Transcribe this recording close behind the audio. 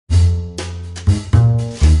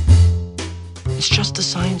It's just a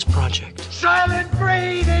science project. Silent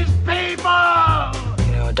breed is people!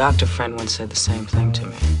 You know, a doctor friend once said the same thing to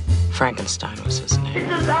me. Frankenstein was his name.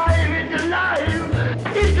 It's alive! It's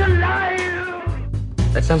alive! It's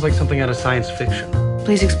alive! That sounds like something out of science fiction.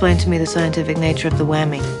 Please explain to me the scientific nature of the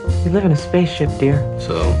whammy. We live in a spaceship, dear.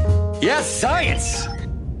 So? Yes, science!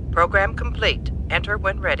 Program complete. Enter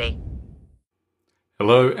when ready.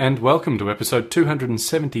 Hello and welcome to episode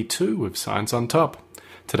 272 of Science on Top.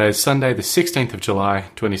 Today is Sunday the 16th of July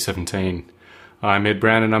 2017. I'm Ed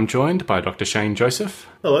Brown and I'm joined by Dr. Shane Joseph.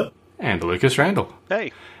 Hello. And Lucas Randall.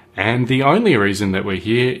 Hey. And the only reason that we're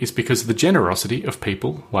here is because of the generosity of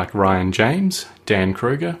people like Ryan James, Dan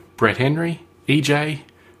Kruger, Brett Henry, EJ,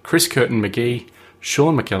 Chris Curtin-McGee,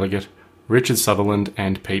 Sean McElligott, Richard Sutherland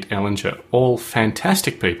and Pete Ellinger. All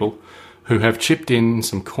fantastic people who have chipped in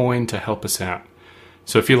some coin to help us out.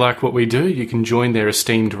 So if you like what we do, you can join their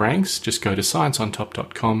esteemed ranks. Just go to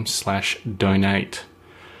scienceontop.com/donate.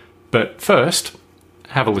 But first,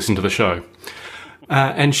 have a listen to the show.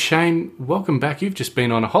 And Shane, welcome back. You've just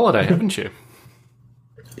been on a holiday, haven't you?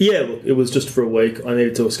 Yeah, look, it was just for a week. I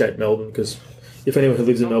needed to escape Melbourne because if anyone who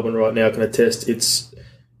lives in Melbourne right now can attest, it's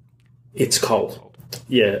cold.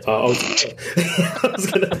 Yeah, I was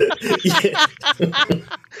gonna. Yeah.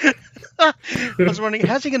 I was wondering,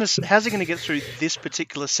 how's he going to get through this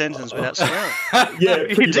particular sentence without swearing? Yeah,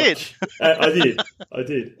 you did. I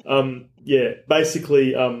did. Yeah,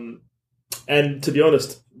 basically, and to be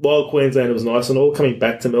honest, while Queensland was nice and all, coming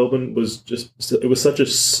back to Melbourne was such a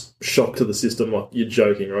shock to the system. Like, you're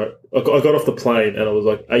joking, right? I got off the plane and I was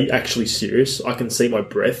like, are you actually serious? I can see my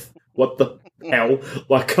breath. What the hell?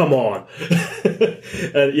 Like, come on.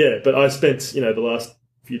 And yeah, but I spent, the last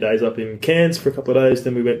few days up in Cairns for a couple of days.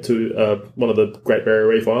 Then we went to one of the Great Barrier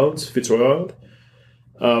Reef Islands, Fitzroy Island.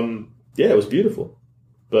 Yeah, it was beautiful,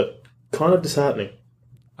 but kind of disheartening.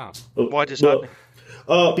 Oh. Why disheartening?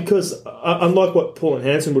 Because unlike what Paul and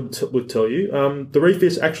Hansen would tell you, the reef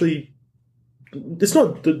is actually it's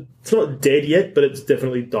not dead yet, but it's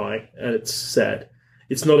definitely dying, and it's sad.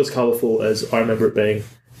 It's not as colourful as I remember it being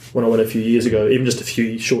when I went a few years ago, even just a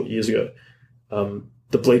few short years ago.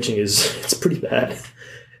 The bleaching it's pretty bad.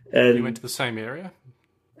 And you went to the same area?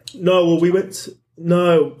 No, well, we went.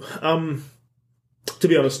 No, to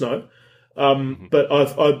be honest, no. But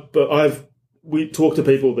we talked to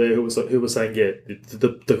people there who were saying, yeah,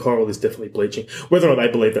 the coral is definitely bleaching. Whether or not they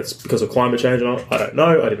believe that's because of climate change or not, I don't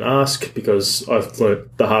know. I didn't ask because I've learned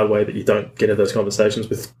the hard way that you don't get into those conversations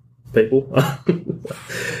with people.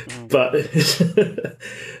 But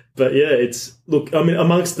yeah, I mean,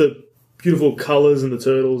 amongst the beautiful colours and the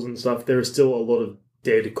turtles and stuff, there is still a lot of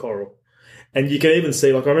dead coral. And you can even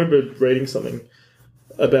see, like, I remember reading something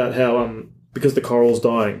about how, because the coral's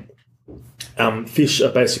dying, fish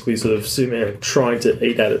are basically sort of sitting there trying to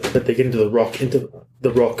eat at it, but they get into the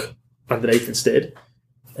rock underneath instead.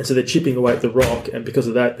 And so they're chipping away at the rock, and because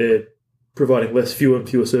of that, they're providing fewer and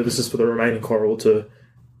fewer services for the remaining coral to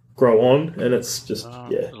grow on, and it's just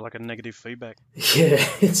like a negative feedback. Yeah,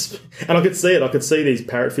 and I could see it. I could see these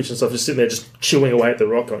parrotfish and stuff just sitting there, just chewing away at the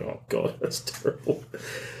rock. Going, "Oh God, that's terrible."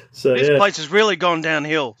 So this place has really gone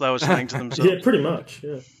downhill. They were saying to themselves. Yeah, pretty much.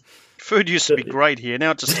 Yeah, food used to be great here.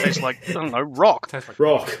 Now it just tastes like, I don't know, rock.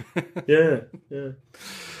 Rock. Yeah.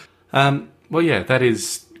 Well, yeah, that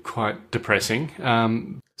is quite depressing.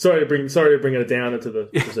 Sorry to bring it down into the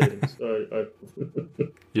proceedings.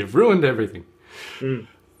 You've ruined everything.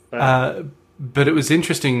 But it was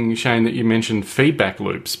interesting, Shane, that you mentioned feedback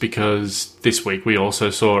loops, because this week we also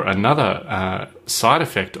saw another side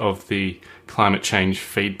effect of the climate change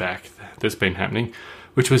feedback that's been happening,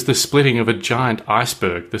 which was the splitting of a giant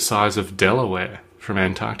iceberg the size of Delaware from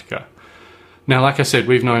Antarctica. Now, like I said,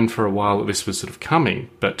 we've known for a while that this was sort of coming,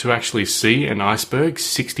 but to actually see an iceberg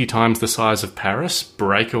 60 times the size of Paris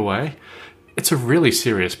break away, it's a really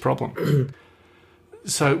serious problem.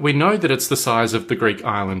 So we know that it's the size of the Greek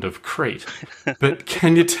island of Crete, but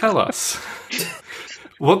can you tell us,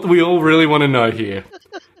 what we all really want to know here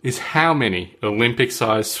is how many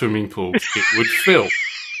Olympic-sized swimming pools it would fill?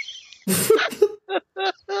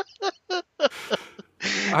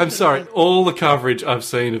 I'm sorry, all the coverage I've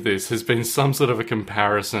seen of this has been some sort of a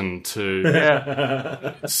comparison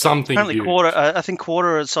to something huge. I think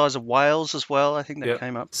quarter the size of Wales as well. I think that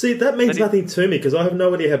came up. See, that means nothing to me because I have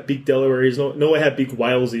no idea how big Delaware is, nor how big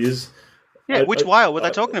Wales is. Yeah, which whale were they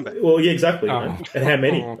talking about? Well, yeah, exactly. And how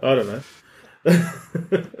many? I don't know.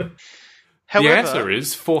 However, the answer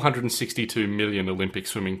is 462 million Olympic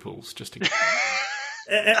swimming pools, just to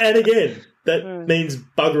and again, that means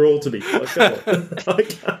bugger all to me.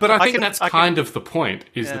 But I think that's kind of the point,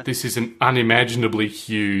 is that this is an unimaginably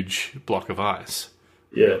huge block of ice.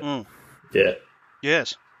 Yeah. Yeah.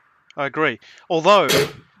 Yes, I agree. Although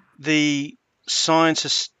the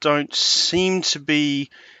scientists don't seem to be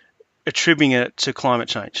attributing it to climate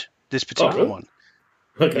change, this particular one.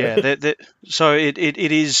 Okay. Yeah, so it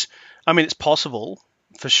is. I mean, it's possible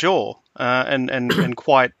for sure, and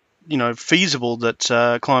quite feasible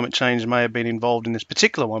that climate change may have been involved in this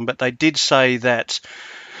particular one. But they did say that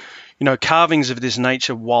carvings of this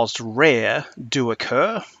nature, whilst rare, do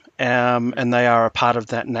occur, and they are a part of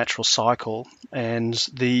that natural cycle. And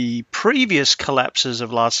the previous collapses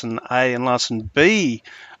of Larsen A and Larsen B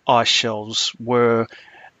ice shelves were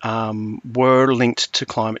linked to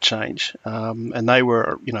climate change, and they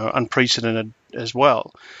were, unprecedented as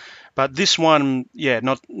well. But this one,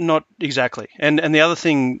 not exactly. And the other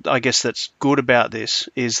thing, I guess, that's good about this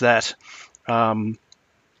is that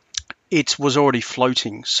it was already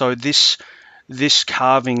floating. So this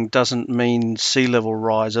carving doesn't mean sea level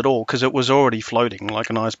rise at all, because it was already floating like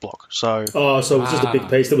an ice block. So so it was just a big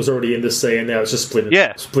piece that was already in the sea, and now it's just split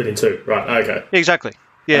in two. Right. Okay. Exactly.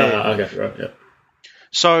 Yeah. Okay. Right. Yeah.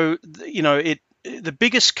 So the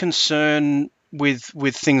biggest concern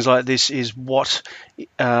with things like this is what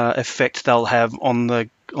effect they'll have on the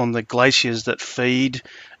glaciers that feed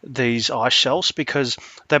these ice shelves, because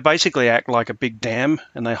they basically act like a big dam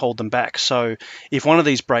and they hold them back. So if one of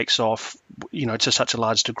these breaks off, to such a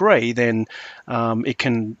large degree, then it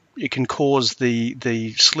can cause the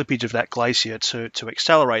slippage of that glacier to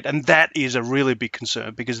accelerate, and that is a really big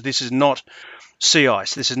concern, because this is not sea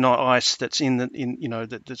ice. This is not ice that's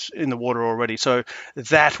that's in the water already. So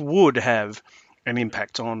that would have an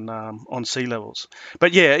impact on sea levels.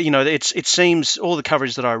 But yeah, it seems all the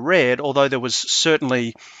coverage that I read, although there was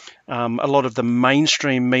certainly a lot of the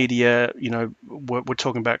mainstream media, we're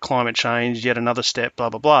talking about climate change, yet another step, blah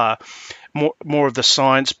blah blah. More of the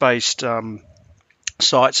science-based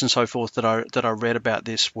sites and so forth that I read about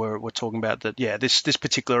this were talking about that. Yeah, this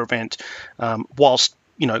particular event, whilst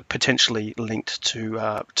potentially linked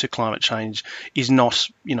to climate change, is not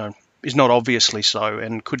obviously so,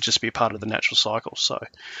 and could just be a part of the natural cycle. So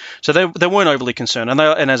they weren't overly concerned, and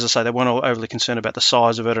as I say, they weren't overly concerned about the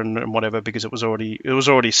size of it and whatever, because it was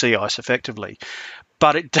already sea ice effectively.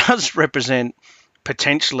 But it does represent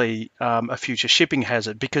potentially a future shipping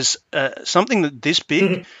hazard, because something that this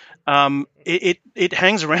big, it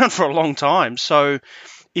hangs around for a long time. So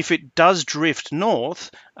if it does drift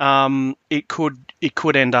north, it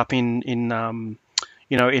could end up in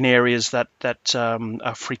areas that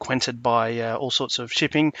are frequented by all sorts of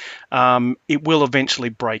shipping. It will eventually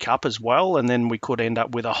break up as well, and then we could end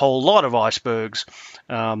up with a whole lot of icebergs,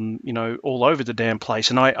 all over the damn place.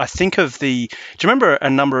 And I think of do you remember a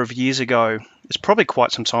number of years ago? It's probably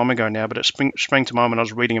quite some time ago now, but it sprang to mind when I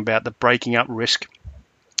was reading about the breaking up risk.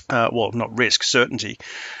 Not risk, certainty.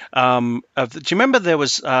 Do you remember there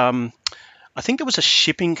was? I think there was a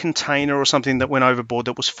shipping container or something that went overboard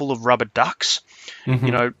that was full of rubber ducks,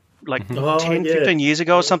 15 years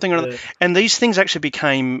ago or something. Yeah. And these things actually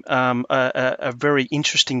became a very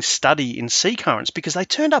interesting study in sea currents, because they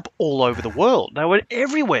turned up all over the world. They were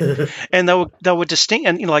everywhere, and they were distinct.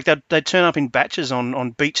 And they'd turn up in batches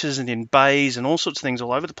on beaches and in bays and all sorts of things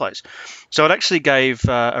all over the place. So it actually gave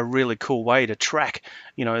a really cool way to track,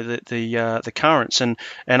 the currents. And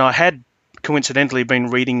I had coincidentally been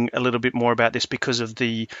reading a little bit more about this because of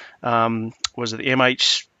the was it the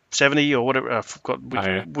MH70 or whatever, I forgot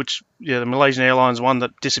which the Malaysian Airlines one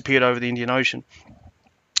that disappeared over the Indian Ocean.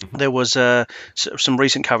 There was some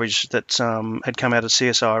recent coverage that had come out of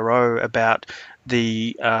CSIRO about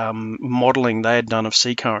the modelling they had done of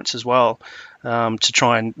sea currents as well, to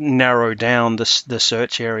try and narrow down the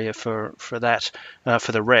search area for that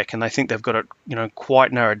for the wreck, and they think they've got it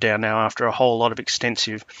quite narrowed down now after a whole lot of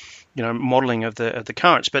extensive modeling of the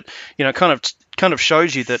currents. But kind of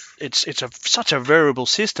shows you that it's such a variable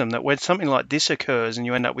system that when something like this occurs and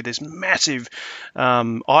you end up with this massive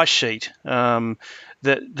ice sheet,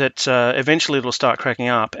 that eventually it'll start cracking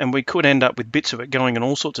up, and we could end up with bits of it going in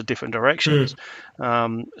all sorts of different directions.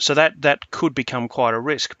 So that could become quite a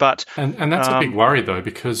risk. But and that's a big worry though,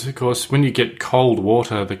 because of course when you get cold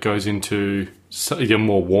water that goes into your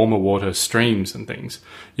more warmer water streams and things,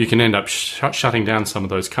 you can end up shutting down some of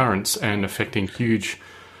those currents and affecting huge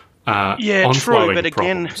true. But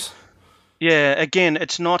problems. again,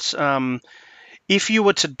 it's not. If you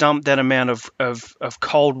were to dump that amount of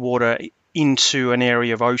cold water into an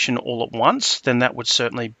area of ocean all at once, then that would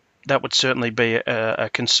certainly be a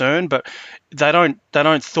concern. But they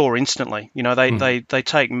don't thaw instantly. They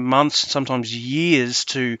take months, sometimes years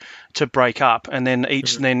to break up, and then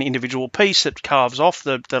each individual piece that carves off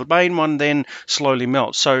the main one then slowly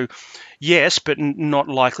melts. So yes, but not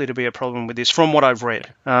likely to be a problem with this, from what I've read.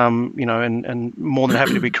 And more than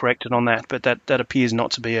happy to be corrected on that, but that appears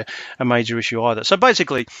not to be a major issue either. So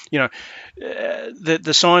basically,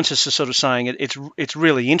 the scientists are sort of saying it's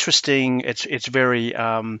really interesting. It's very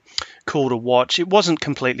cool to watch. It wasn't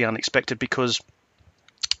completely unexpected because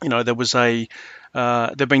there was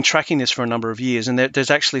they've been tracking this for a number of years, and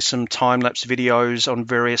there's actually some time-lapse videos on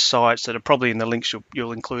various sites that are probably in the links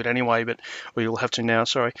you'll include anyway, or you'll have to now,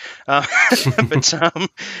 sorry. But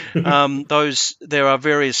there are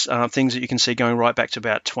various things that you can see going right back to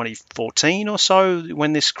about 2014 or so,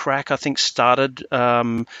 when this crack, I think, started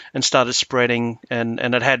and started spreading, and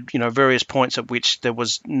it had, various points at which there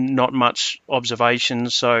was not much observation,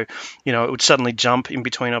 so, it would suddenly jump in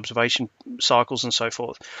between observation cycles and so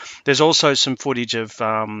forth. There's also some footage of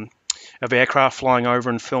aircraft flying over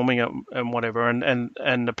and filming it and whatever,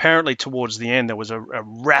 and apparently towards the end there was a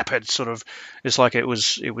rapid sort of, it's like it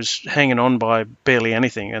was hanging on by barely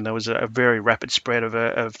anything, and there was a very rapid spread of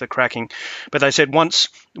the cracking. But they said once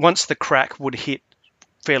the crack would hit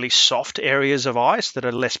fairly soft areas of ice that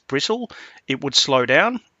are less brittle, it would slow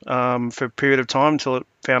down for a period of time until it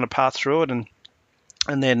found a path through it,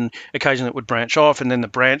 and then occasionally it would branch off, and then the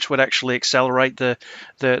branch would actually accelerate the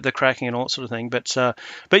cracking and all that sort of thing.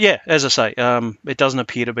 But yeah, as I say, it doesn't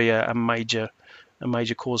appear to be a major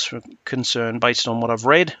cause for concern based on what I've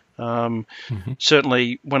read.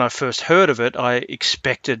 Certainly, when I first heard of it, I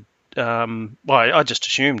expected. I just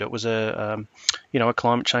assumed it was a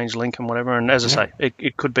climate change link and whatever. And as I say,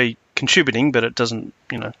 it could be contributing, but it doesn't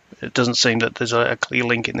seem that there's a clear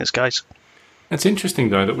link in this case. It's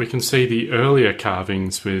interesting, though, that we can see the earlier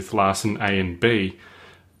carvings with Larsen A and B,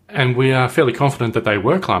 and we are fairly confident that they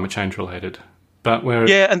were climate change related. But we're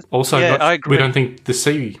I agree. We don't think the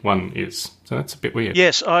C one is, so that's a bit weird.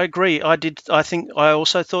 Yes, I agree. I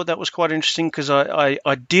also thought that was quite interesting because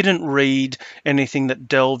I didn't read anything that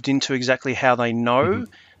delved into exactly how they know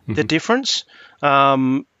the difference.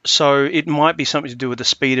 So it might be something to do with the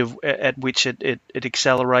speed at which it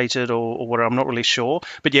accelerated or whatever. I'm not really sure.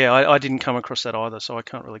 But yeah, I didn't come across that either, so I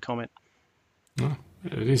can't really comment. Oh,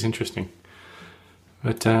 it is interesting.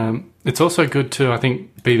 But it's also good to, I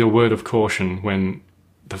think, be the word of caution when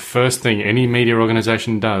the first thing any media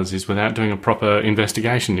organisation does is, without doing a proper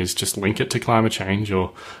investigation, is just link it to climate change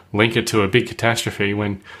or link it to a big catastrophe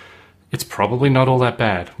when it's probably not all that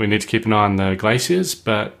bad. We need to keep an eye on the glaciers,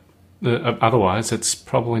 but otherwise it's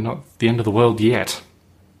probably not the end of the world yet.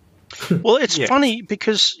 Well, it's funny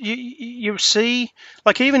because you see,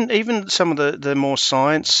 like, even some of the more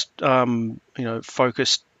science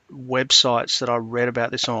focused websites that I read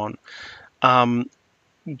about this on,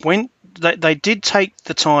 when they did take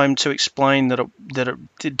the time to explain that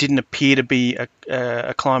it didn't appear to be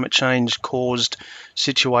a climate change caused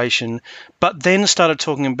situation, but then started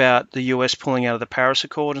talking about the US pulling out of the Paris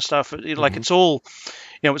Accord and stuff. Like, it's all,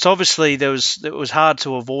 it's obviously it was hard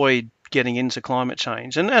to avoid getting into climate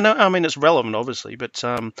change, and I mean, it's relevant obviously, but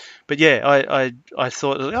yeah, I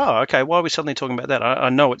thought, oh, okay, why are we suddenly talking about that? I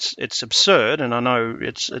know it's absurd, and I know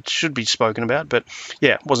it should be spoken about, but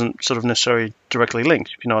yeah, it wasn't sort of necessarily directly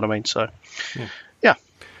linked, if you know what I mean. So yeah.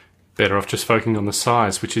 Better off just focusing on the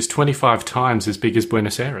size, which is 25 times as big as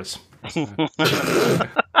Buenos Aires. So.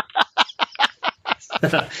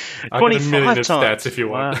 25 times. Stats if you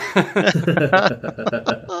want.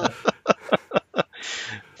 Wow.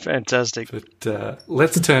 Fantastic. But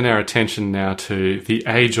let's turn our attention now to the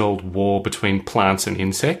age-old war between plants and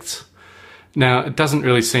insects. Now, it doesn't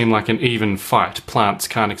really seem like an even fight. Plants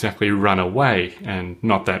can't exactly run away, and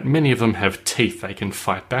not that many of them have teeth they can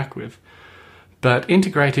fight back with. But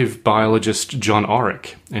integrative biologist John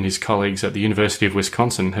Orrick and his colleagues at the University of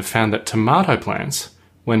Wisconsin have found that tomato plants,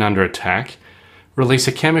 when under attack, release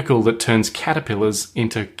a chemical that turns caterpillars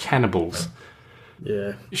into cannibals.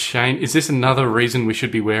 Yeah. Shane, is this another reason we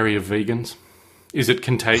should be wary of vegans? Is it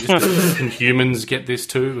contagious? Can humans get this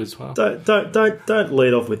too as well? Don't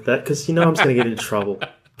lead off with that, because I'm just going to get into trouble.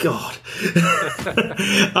 God.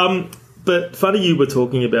 But funny you were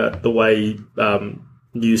talking about the way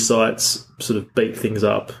news sites sort of beat things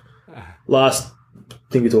up. Last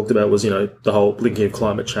thing we talked about was, the whole linking of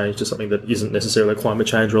climate change to something that isn't necessarily a climate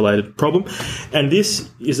change related problem. And this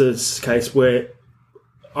is a case where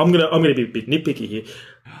I'm gonna be a bit nitpicky here.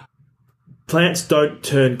 Plants don't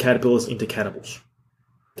turn caterpillars into cannibals.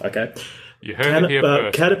 Okay, you heard it here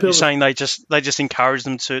first. Caterpillars. You're saying they just encourage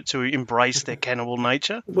them to embrace their cannibal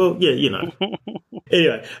nature? Well, yeah,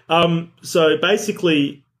 Anyway, so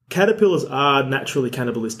basically, caterpillars are naturally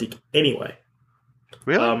cannibalistic anyway.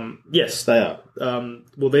 Really? Yes, they are.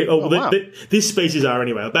 Wow. This species are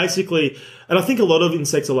anyway. Basically, and I think a lot of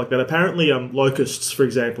insects are like that. Apparently, locusts, for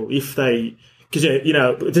example, if they, because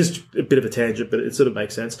this is a bit of a tangent, but it sort of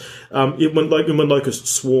makes sense. When locusts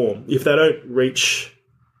swarm, if they don't reach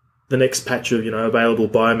the next patch of available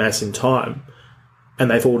biomass in time, and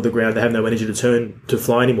they fall to the ground, they have no energy to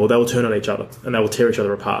fly anymore. They will turn on each other and they will tear each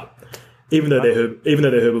other apart, even though they're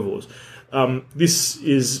herbivores. It's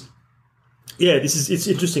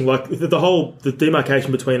interesting. Like the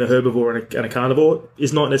demarcation between a herbivore and a carnivore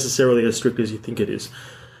is not necessarily as strict as you think it is.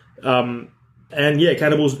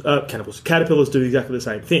 Caterpillars do exactly the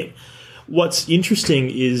same thing. What's interesting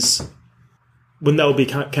is when they'll be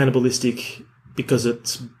cannibalistic because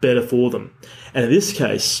it's better for them. And in this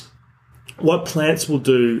case, what plants will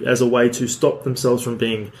do as a way to stop themselves from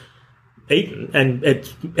being eaten, and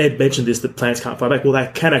Ed mentioned this, that plants can't fight back. Well, they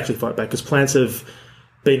can actually fight back because plants have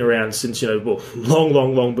been around since,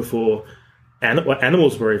 long before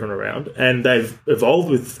animals were even around, and they've evolved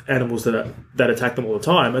with animals that attack them all the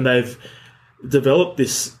time, and they've developed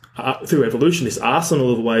this, through evolution, this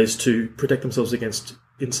arsenal of ways to protect themselves against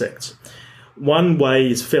insects. One way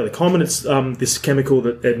is fairly common. It's this chemical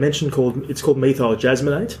that Ed mentioned called methyl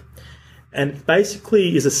jasmonate, and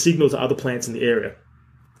basically is a signal to other plants in the area.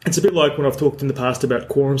 It's a bit like when I've talked in the past about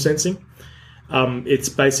quorum sensing. It's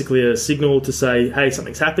basically a signal to say, hey,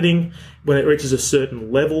 something's happening. When it reaches a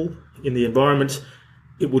certain level in the environment,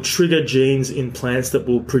 it will trigger genes in plants that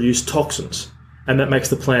will produce toxins, and that makes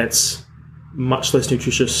the plants much less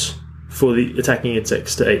nutritious for the attacking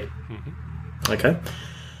insects to eat. Mm-hmm. Okay?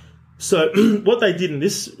 So what they did in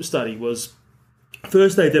this study was,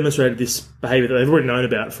 first they demonstrated this behaviour that they've already known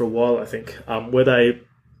about for a while, I think, where they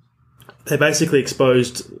basically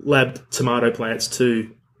exposed lab tomato plants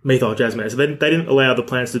to methyl jasmonate. So they didn't allow the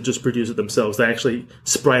plants to just produce it themselves. They actually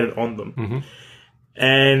sprayed it on them. Mm-hmm.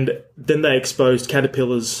 And then they exposed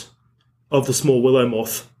caterpillars of the small willow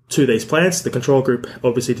moth to these plants. The control group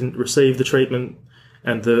obviously didn't receive the treatment,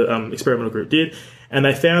 and the experimental group did. And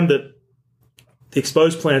they found that the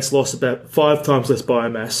exposed plants lost about 5 times less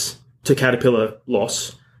biomass to caterpillar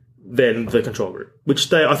loss than the control group,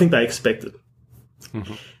 which I think they expected.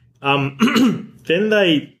 Mm-hmm. Then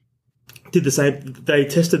they did the same. They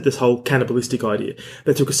tested this whole cannibalistic idea.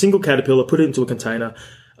 They took a single caterpillar, put it into a container,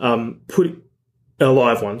 a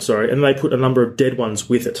live one, and they put a number of dead ones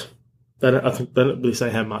with it. They don't really say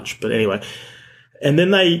how much, but anyway. And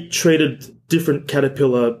then they treated different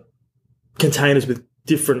caterpillar containers with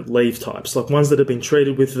different leaf types, like ones that had been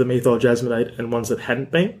treated with the methyl jasmonate and ones that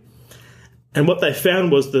hadn't been. And what they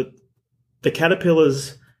found was that the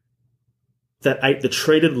caterpillars that ate the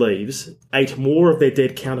treated leaves ate more of their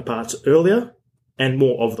dead counterparts earlier and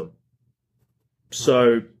more of them.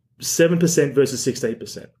 So 7% versus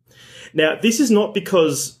 16%. Now, this is not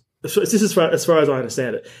because, as far as I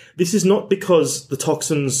understand it, this is not because the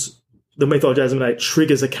toxins, the methyl jasmonate,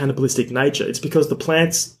 triggers a cannibalistic nature. It's because the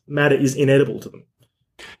plant's matter is inedible to them.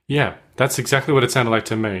 Yeah, that's exactly what it sounded like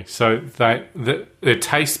to me. So it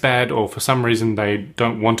tastes bad, or for some reason they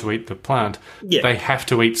don't want to eat the plant. Yeah. They have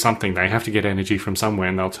to eat something. They have to get energy from somewhere,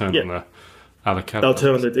 and they'll turn on the other caterpillars. They'll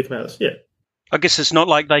turn on the dick matters, yeah. I guess it's not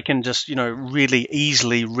like they can just, really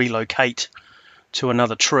easily relocate to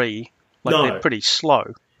another tree. They're pretty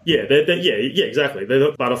slow. Yeah, exactly. They're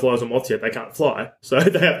not butterflies or moths yet. They can't fly, so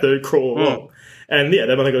they have to crawl along. And they've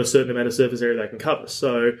only got a certain amount of surface area they can cover.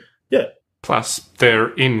 So, yeah. Plus,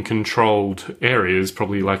 they're in controlled areas,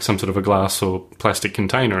 probably like some sort of a glass or plastic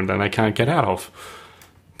container, and then they can't get out of.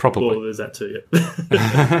 Probably. Well, there's that too,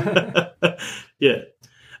 yeah.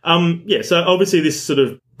 Yeah. So obviously this sort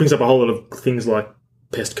of brings up a whole lot of things like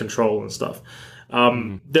pest control and stuff.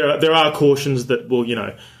 There are cautions that will,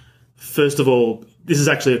 first of all, this is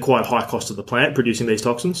actually a quite high cost of the plant producing these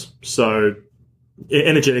toxins. So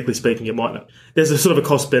energetically speaking, it might not. There's a sort of a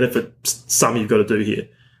cost-benefit sum you've got to do here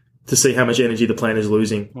to see how much energy the plant is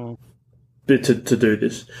losing to do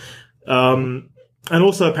this. And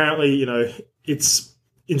also, apparently, it's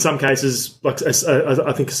in some cases, like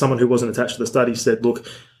I think someone who wasn't attached to the study said, look,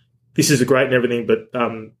 this is great and everything, but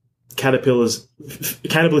cannibalistic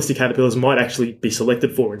caterpillars might actually be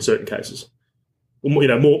selected for in certain cases.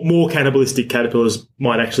 More cannibalistic caterpillars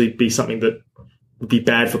might actually be something that would be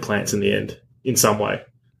bad for plants in the end, in some way.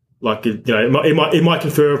 Like, it might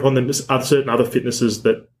confer upon them certain other fitnesses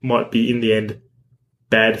that might be, in the end,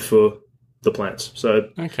 bad for the plants.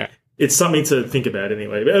 So it's something to think about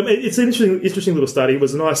anyway. But, it's an interesting little study. It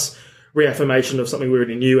was a nice reaffirmation of something we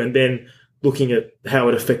already knew, and then looking at how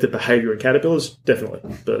it affected behaviour in caterpillars, definitely.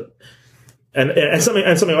 But And something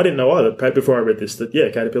I didn't know either before I read this, that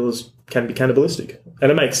caterpillars can be cannibalistic,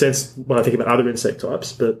 and it makes sense when I think about other insect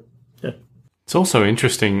types. But yeah, it's also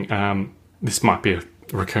interesting. This might be a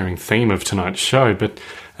recurring theme of tonight's show, but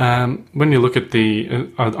when you look at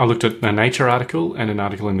I looked at a Nature article and an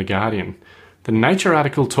article in The Guardian. The Nature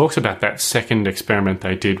article talks about that second experiment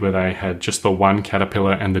they did where they had just the one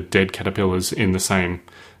caterpillar and the dead caterpillars in the same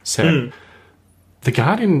set. The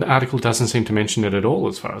Guardian article doesn't seem to mention it at all,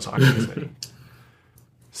 as far as I can see.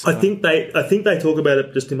 So, I think they talk about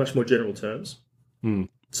it just in much more general terms.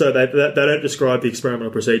 So they don't describe the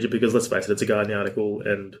experimental procedure because, let's face it, it's a Guardian article,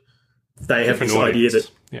 and they have this idea that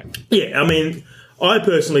I mean, I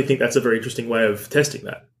personally think that's a very interesting way of testing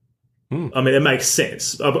that. I mean, it makes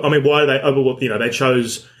sense. I mean, why they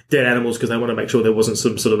chose dead animals because they want to make sure there wasn't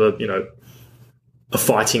some sort of a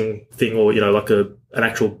fighting thing or like an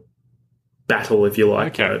actual battle, if you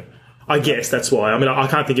like. Okay. I guess that's why. I mean, I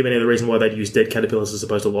can't think of any other reason why they'd use dead caterpillars as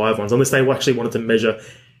opposed to live ones, unless they actually wanted to measure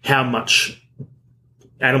how much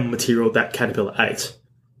animal material that caterpillar ate,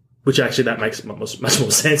 which actually that makes much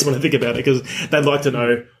more sense when I think about it, because they'd like to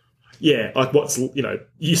know, like what's,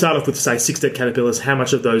 you start off with, say, 6 dead caterpillars, how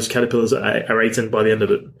much of those caterpillars are eaten by the end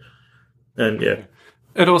of it. And it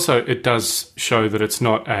does show that it's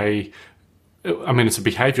not it's a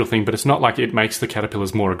behavioural thing, but it's not like it makes the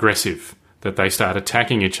caterpillars more aggressive, that they start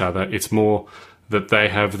attacking each other. It's more that they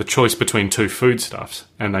have the choice between two foodstuffs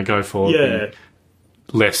and they go for the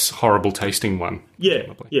less horrible tasting one.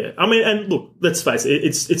 Yeah. I mean, and look, let's face it,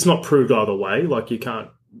 it's not proved either way. Like, you can't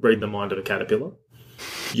read the mind of a caterpillar.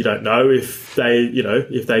 You don't know if they,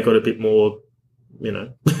 if they got a bit more, they've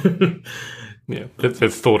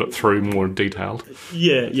thought it through more detailed. Or they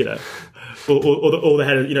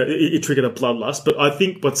had, it triggered a bloodlust. But I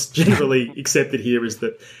think what's generally accepted here is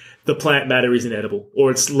that the plant matter is inedible,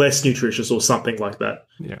 or it's less nutritious, or something like that.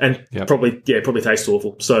 Yeah. And probably tastes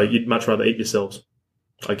awful. So you'd much rather eat yourselves,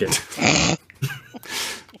 I guess.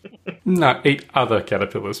 No, eat other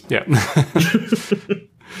caterpillars. Yeah.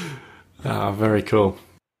 Very cool.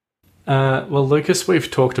 Well, Lucas,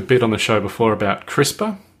 we've talked a bit on the show before about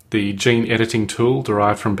CRISPR, the gene editing tool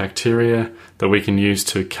derived from bacteria that we can use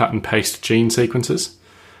to cut and paste gene sequences.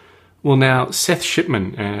 Well, now, Seth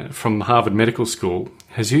Shipman from Harvard Medical School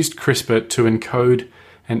has used CRISPR to encode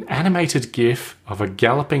an animated GIF of a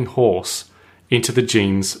galloping horse into the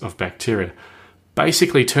genes of bacteria,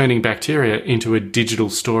 basically turning bacteria into a digital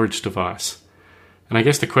storage device. And I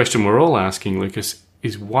guess the question we're all asking, Lucas,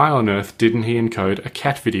 is why on earth didn't he encode a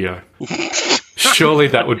cat video? Surely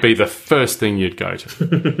that would be the first thing you'd go to.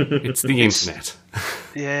 It's the internet.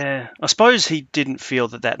 Yeah. I suppose he didn't feel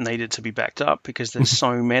that needed to be backed up because there's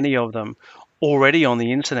so many of them already on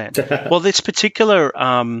the internet. Well, this particular,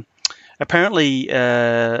 apparently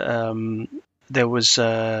there was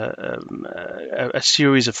a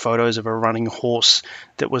series of photos of a running horse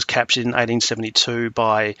that was captured in 1872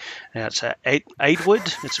 by, it's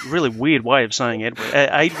Aidwood. It's a really weird way of saying Edward.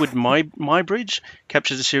 Aidwood Muybridge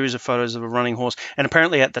captured a series of photos of a running horse. And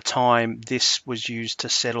apparently at the time, this was used to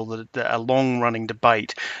settle a long-running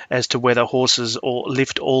debate as to whether horses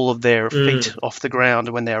lift all of their feet off the ground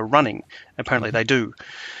when they're running. Apparently they do.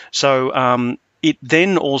 So it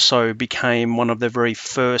then also became one of the very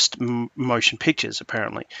first motion pictures,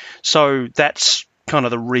 apparently. So that's kind of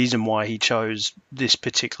the reason why he chose this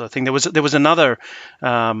particular thing. There was another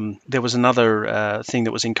thing that was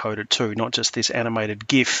encoded too, not just this animated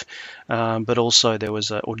GIF, but also there was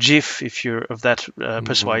or GIF if you're of that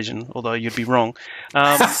persuasion, although you'd be wrong.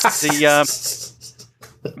 The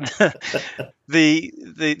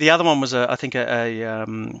other one was I think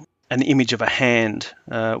an image of a hand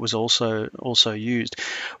was also used.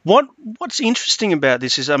 What's interesting about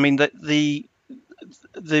this is, I mean, that the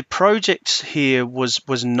project here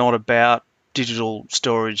was not about digital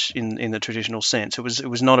storage in the traditional sense. It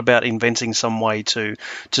was not about inventing some way to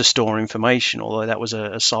store information, although that was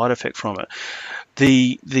a side effect from it.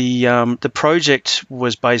 The project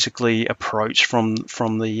was basically approached from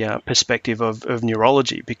the perspective of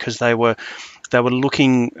neurology, because they were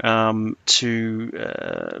looking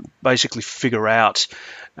to basically figure out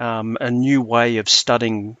a new way of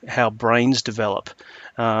studying how brains develop.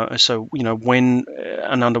 So, when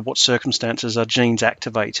and under what circumstances are genes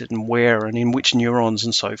activated and where and in which neurons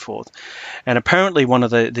and so forth. And apparently one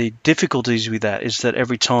of the difficulties with that is that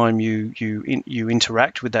every time you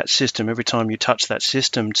interact with that system, every time you touch that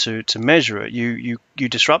system to measure it, you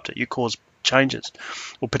disrupt it, you cause changes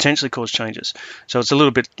or potentially cause changes. So it's a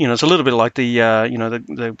little bit, like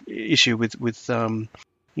the issue with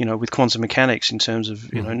quantum mechanics in terms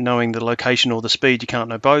of knowing the location or the speed. You can't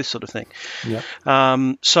know both, sort of thing. Yeah.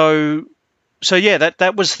 So so yeah,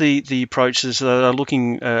 that was the approach. Is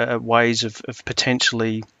looking at ways of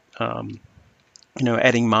potentially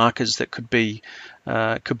adding markers that could be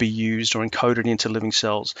used or encoded into living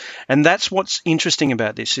cells. And that's what's interesting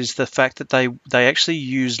about this, is the fact that they actually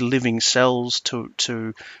use living cells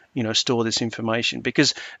to store this information,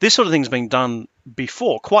 because this sort of thing's been done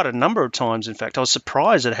before quite a number of times. In fact, I was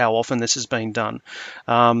surprised at how often this has been done.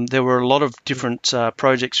 There were a lot of different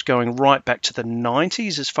projects going right back to the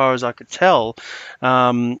 90s, as far as I could tell.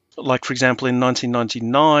 Like, for example, in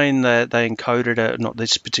 1999, they encoded not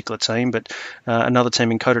this particular team, but another team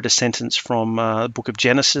encoded a sentence from the Book of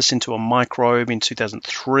Genesis into a microbe. In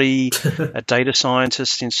 2003, a data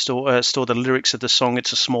scientist stored the lyrics of the song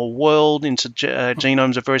 "It's a Small World" into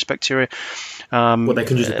genomes of various bacteria. Well, they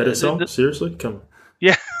can use a better song? Seriously? Come on.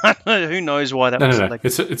 Yeah, who knows why that was. No.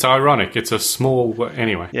 It's ironic. It's a small...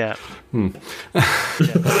 Anyway. Yeah.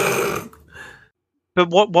 Yeah. But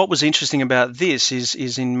what was interesting about this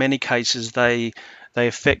is in many cases they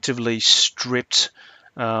effectively stripped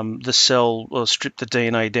the cell, or stripped the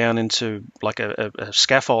DNA down into like a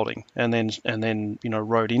scaffolding, and then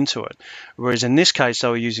wrote into it. Whereas in this case, they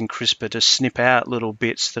were using CRISPR to snip out little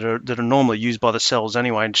bits that are normally used by the cells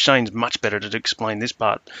anyway. And Shane's much better to explain this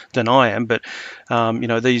part than I am. But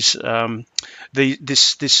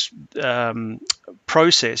this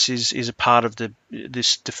process is a part of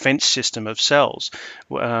this defense system of cells.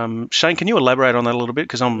 Shane, can you elaborate on that a little bit?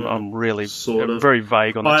 Because I'm really very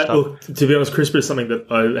vague on that stuff. Look, to be honest, CRISPR is something that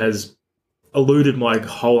has eluded my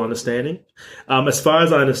whole understanding. As far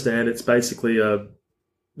as I understand, it's basically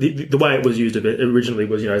the way it was used originally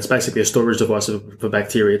was, it's basically a storage device for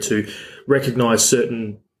bacteria to recognize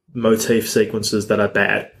certain motif sequences that are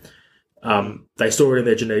bad. They store it in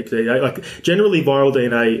their genetic DNA. Like, generally, viral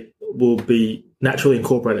DNA will be naturally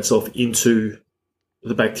incorporate itself into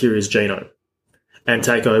the bacteria's genome and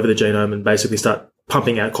take over the genome and basically start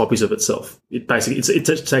pumping out copies of itself. It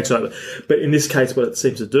takes over. But in this case, what it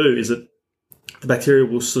seems to do is that the bacteria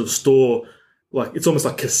will sort of store, like, it's almost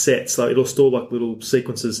like cassettes. Like, it'll store like little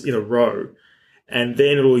sequences in a row, and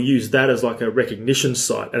then it'll use that as like a recognition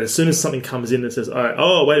site. And as soon as something comes in and says,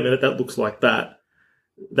 "Oh, wait a minute, that looks like that,"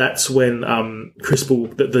 that's when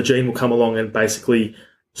CRISPR, the gene will come along and basically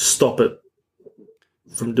stop it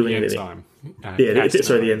from doing anything. Enzyme.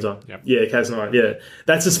 The enzyme. Yep. Yeah, Cas9. Yeah,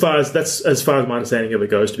 that's as far as my understanding of it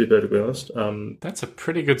goes, to be perfectly honest. That's a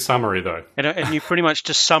pretty good summary, though. And you pretty much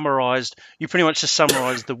just summarised. the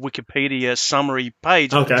Wikipedia summary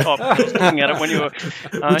page at the top. I was looking at it when you were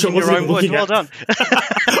in your own words. Well done.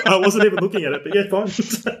 I wasn't even looking at it, but yeah, fine.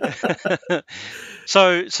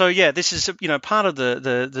 So yeah, this is part of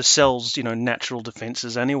the cell's natural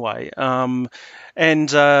defences anyway.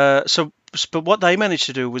 But what they managed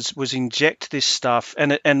to do was inject this stuff,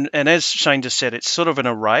 and as Shane just said, it's sort of an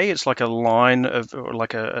array. It's like a line or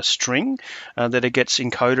like a string that it gets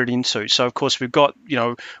encoded into. So of course we've got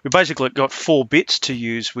we basically got 4 bits to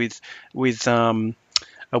use with DNA,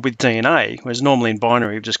 whereas normally in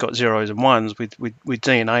binary we've just got zeros and ones. With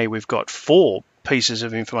DNA we've got 4 pieces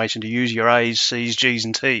of information to use: your A's, C's, G's,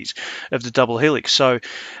 and T's of the double helix. So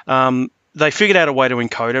they figured out a way to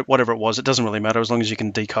encode it, whatever it was. It doesn't really matter as long as you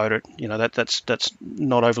can decode it. That's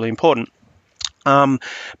not overly important.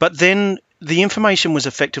 But then the information was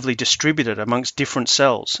effectively distributed amongst different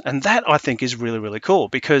cells, and that I think is really, really cool,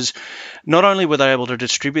 because not only were they able to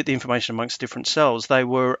distribute the information amongst different cells, they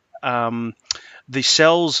were the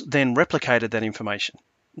cells then replicated that information.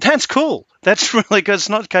 That's cool. That's really good. It's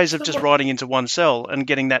not a case of just writing into one cell and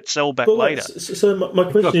getting that cell back later. So my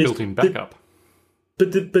question is, built-in backup.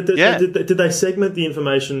 Did they segment the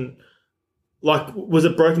information? Like, was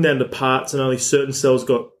it broken down into parts, and only certain cells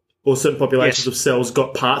got, or certain populations of cells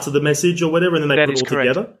got parts of the message or whatever, and then they put it all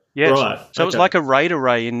together? Yes. Right. So it's like a RAID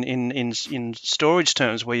array in storage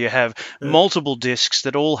terms, where you have multiple disks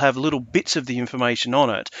that all have little bits of the information on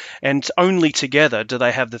it, and only together do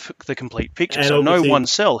they have the complete picture. So no one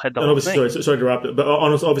cell had the whole thing. Sorry to interrupt, but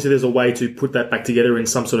obviously there's a way to put that back together in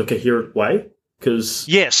some sort of coherent way.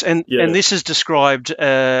 Yes, and this is described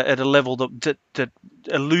at a level that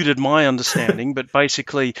eluded my understanding, but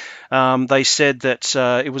basically they said that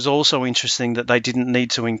it was also interesting that they didn't need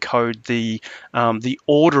to encode the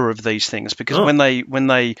order of these things, because when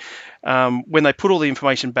they put all the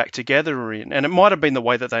information back together and it might have been the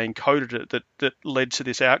way that they encoded it that led to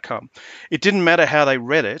this outcome. It didn't matter how they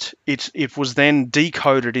read it; it was then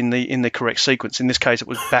decoded in the correct sequence. In this case, it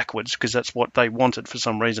was backwards, because that's what they wanted for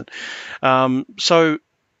some reason. So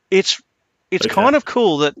it's kind of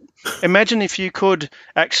cool that, imagine if you could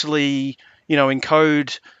actually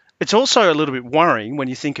encode It's also a little bit worrying when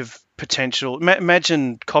you think of potential.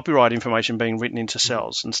 Imagine copyright information being written into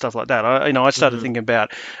cells and stuff like that. I started thinking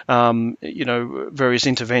about, various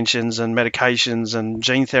interventions and medications and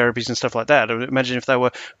gene therapies and stuff like that. Imagine if they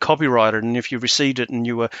were copyrighted and if you received it and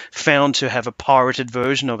you were found to have a pirated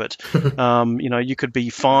version of it, you could be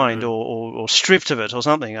fined or stripped of it or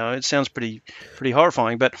something. It sounds pretty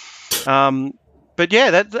horrifying, but. But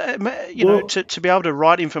yeah, to be able to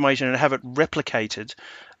write information and have it replicated,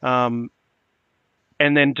 and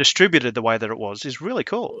then distributed the way that it was is really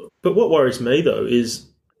cool. But what worries me though is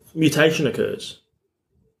mutation occurs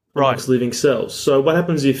amongst living cells. So what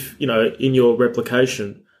happens if in your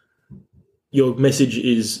replication, your message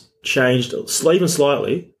is changed even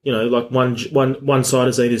slightly? Like one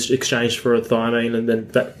cytosine is exchanged for a thymine, and then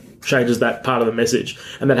that changes that part of the message,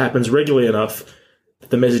 and that happens regularly enough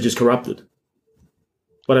that the message is corrupted.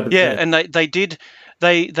 What happened? Yeah, and they did.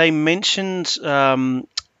 They mentioned.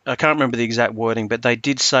 I can't remember the exact wording, but they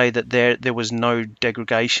did say that there was no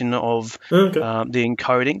degradation of the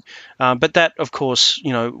encoding. But that, of course,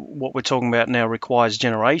 what we're talking about now requires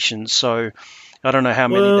generations. So I don't know how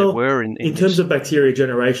many there were in terms of bacteria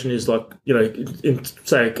generation is like in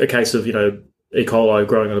say a case of E. coli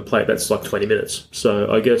growing on a plate, that's like 20 minutes.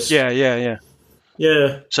 So I guess Yeah.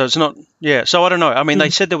 So it's not. Yeah. So I don't know. I mean,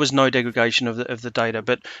 they said there was no degradation of the data,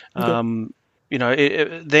 but then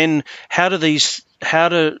how do these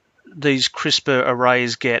CRISPR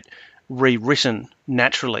arrays get rewritten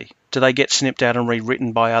naturally? Do they get snipped out and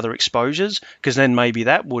rewritten by other exposures? Because then maybe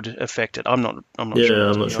that would affect it. I'm not sure.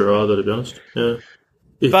 Yeah, I'm not sure either, to be honest. Yeah.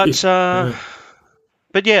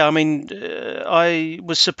 But yeah, I mean, I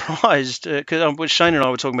was surprised because Shane and I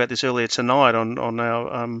were talking about this earlier tonight on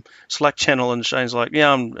our Slack channel, and Shane's like,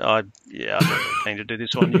 I'm not really keen to do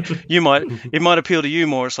this one. It might appeal to you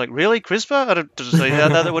more. It's like, really, CRISPR? I don't see how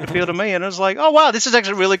that would appeal to me. And I was like, oh wow, this is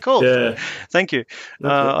actually really cool. Yeah. Thank you.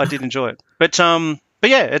 I did enjoy it. But yeah,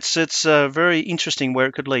 it's very interesting where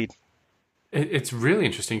it could lead. It's really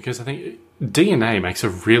interesting because I think DNA makes a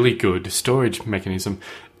really good storage mechanism.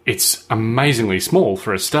 It's amazingly small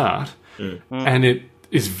for a start, and it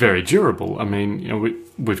is very durable. I mean,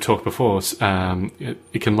 we've talked before.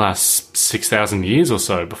 It can last 6,000 years or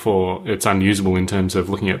so before it's unusable in terms of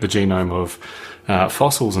looking at the genome of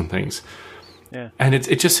fossils and things. Yeah. And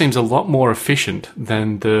it just seems a lot more efficient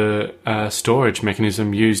than the storage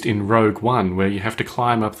mechanism used in Rogue One, where you have to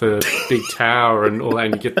climb up the big tower and all that,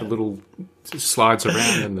 and you get the little slides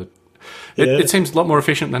around and It seems a lot more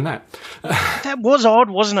efficient than that. That was odd,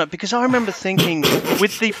 wasn't it? Because I remember thinking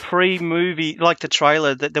with the pre-movie, like the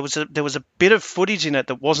trailer, that there was a bit of footage in it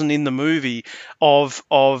that wasn't in the movie of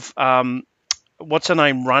what's her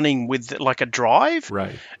name running with like a drive,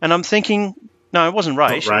 Ray. And I'm thinking, no, it wasn't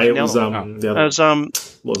Ray. Ray, it was the other.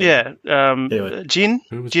 Anyway. Jin.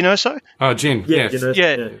 Do you know so? Oh, Jin.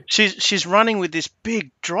 Yeah. She's running with this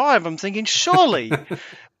big drive. I'm thinking, surely.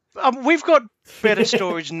 We've got better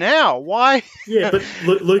storage now. Why? Yeah, but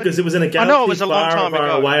Lucas, it was in a galaxy it was a long time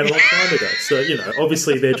ago. Away, a long time ago. So,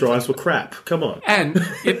 obviously their drives were crap. Come on. And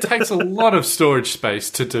it takes a lot of storage space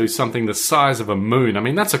to do something the size of a moon. I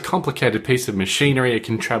mean, that's a complicated piece of machinery. It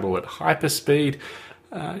can travel at hyperspeed.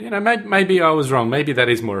 Maybe I was wrong. Maybe that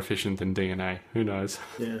is more efficient than DNA. Who knows?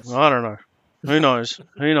 Yeah. I don't know. Who knows?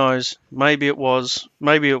 Maybe it was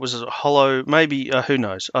a hollow. Maybe who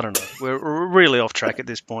knows? I don't know. We're really off track at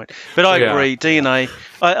this point. But I agree. DNA.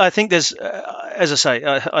 I think there's, as I say,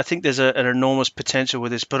 I think there's an enormous potential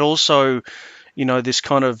with this, but also, this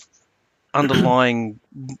kind of underlying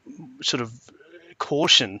sort of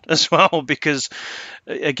caution as well, because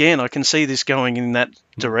again, I can see this going in that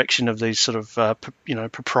direction of these sort of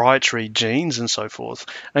proprietary genes and so forth,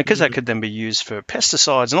 and because that could then be used for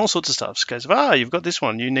pesticides and all sorts of stuff. Because you've got this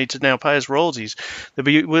one, you need to now pay us royalties.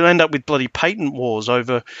 We'll end up with bloody patent wars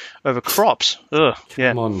over crops. Ugh,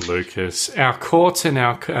 yeah. Come on, Lucas. Our courts and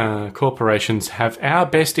our corporations have our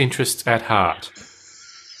best interests at heart.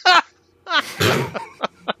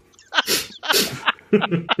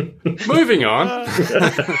 Moving on.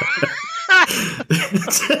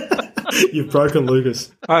 You've broken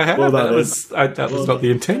Lucas. I have. Well done, that was not the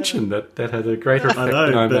intention. That had a greater effect. I know,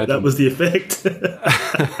 than I but that was the effect.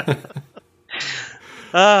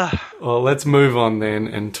 Well, let's move on then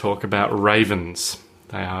and talk about ravens.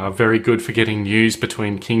 They are very good for getting news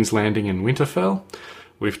between King's Landing and Winterfell.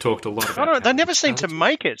 We've talked a lot about. They never seem to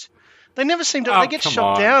make it. They never seem to. They get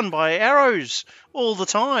shot down by arrows all the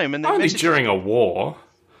time, and only during a war.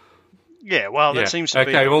 Yeah, well, that seems to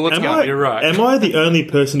be. Okay, well, let's go. You're right. Am I the only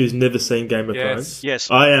person who's never seen Game of Thrones?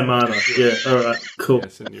 Yes. I am, aren't I? Yeah. All right. Cool.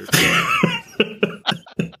 Yes, and you're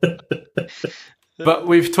But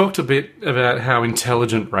we've talked a bit about how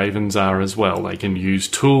intelligent ravens are as well. They can use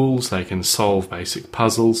tools, they can solve basic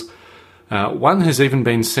puzzles. One has even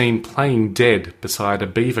been seen playing dead beside a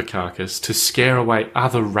beaver carcass to scare away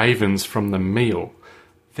other ravens from the meal.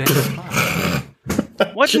 They're smart.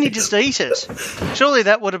 Why didn't he just eat it? Surely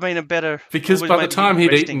that would have been a better... Because by the time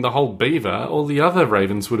he'd eaten the whole beaver, all the other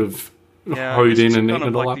ravens would have hoed in and eaten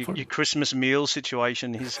it all up for him. Your Christmas meal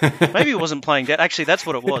situation. Maybe he wasn't playing dead. Actually, that's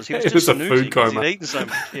what it was. He was It just was a snoozing food coma. he'd eaten so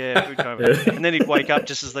much. Yeah, food coma. And then he'd wake up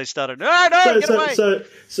just as they started, no, get away! So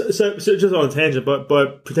just on a tangent, by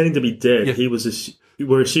pretending to be dead,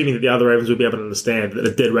 we're assuming that the other ravens would be able to understand that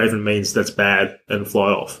a dead raven means that's bad and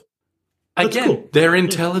fly off. Again, cool. They're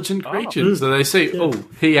intelligent creatures. So they see,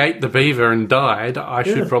 he ate the beaver and died. I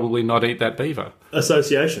should probably not eat that beaver.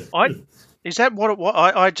 Association. Is that what it was?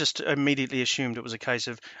 I just immediately assumed it was a case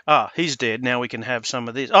of, he's dead, now we can have some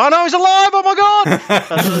of this. Oh, no, he's alive! Oh, my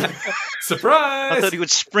God! Surprise! I thought he would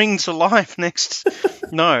spring to life next.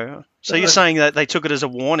 No. So you're saying that they took it as a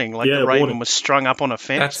warning, like the raven was strung up on a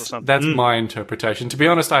fence or something? That's my interpretation. To be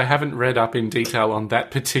honest, I haven't read up in detail on that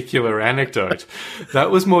particular anecdote. That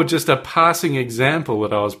was more just a passing example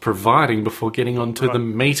that I was providing before getting on to the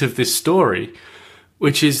meat of this story,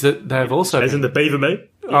 which is that they've also... As in the beaver meat?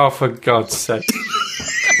 Oh, for God's sake.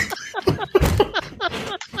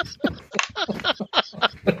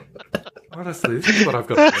 Honestly, this is what I've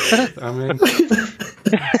got to do with. I mean...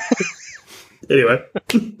 Anyway.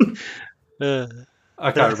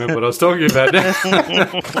 I can't remember what I was talking about now.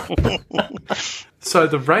 So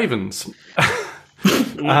the ravens,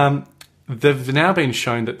 they've now been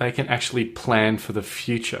shown that they can actually plan for the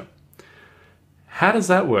future. How does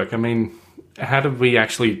that work? I mean, how do we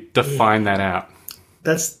actually define that out?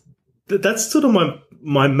 That's sort of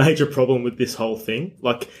my major problem with this whole thing.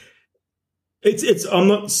 Like, I'm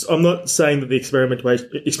not saying that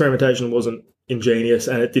the experimentation wasn't ingenious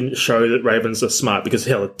and it didn't show that ravens are smart, because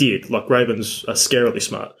hell, it did. Like, ravens are scarily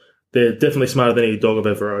smart. They're definitely smarter than any dog I've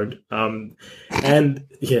ever owned. And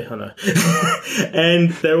yeah, I know.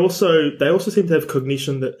 And they also seem to have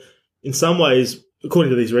cognition that, in some ways,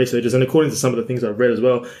 according to these researchers and according to some of the things I've read as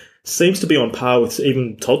well, seems to be on par with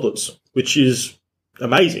even toddlers, which is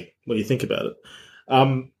amazing when you think about it.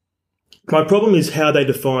 My problem is how they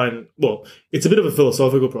define. Well, it's a bit of a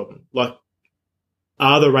philosophical problem. Like,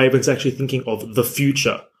 are the ravens actually thinking of the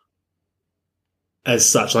future as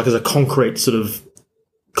such, like as a concrete sort of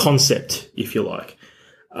concept, if you like?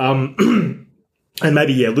 And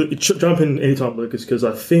maybe, jump in anytime, Lucas, because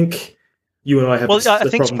I think you and I have. Well, I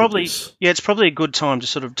think it's probably a good time to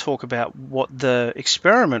sort of talk about what the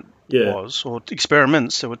experiment was, or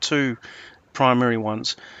experiments. There were two primary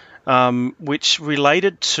ones, which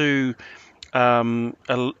related to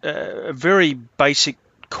a very basic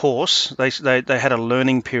course. They had a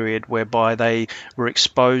learning period whereby they were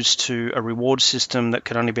exposed to a reward system that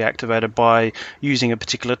could only be activated by using a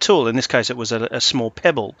particular tool. In this case, it was a small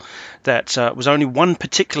pebble that was only one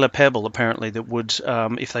particular pebble, apparently, that would,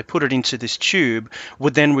 if they put it into this tube,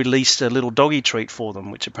 would then release a little doggy treat for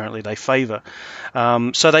them, which apparently they favour.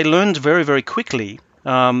 So they learned very, very quickly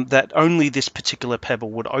that only this particular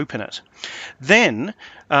pebble would open it. Then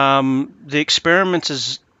the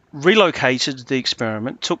experimenters relocated the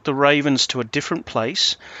experiment, took the ravens to a different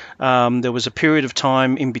place. There was a period of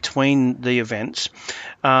time in between the events.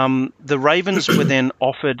 The ravens were then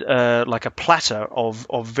offered like a platter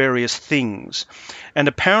of various things. And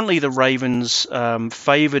apparently the ravens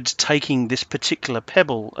favoured taking this particular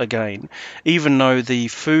pebble again, even though the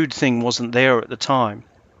food thing wasn't there at the time.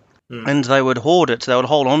 And they would hoard it. They would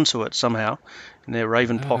hold on to it somehow in their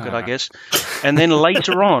raven pocket, I guess. And then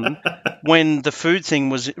later on, when the food thing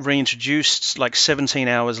was reintroduced, like 17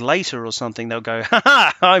 hours later or something, they'll go,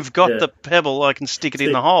 "Ha! I've got the pebble. I can stick it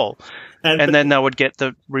in the hole." And then they would get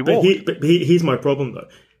the reward. But here's my problem, though.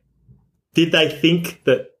 Did they think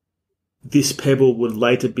that this pebble would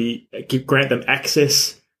later grant them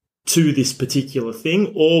access to this particular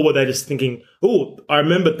thing, or were they just thinking, "Oh, I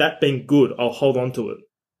remember that being good. I'll hold on to it"?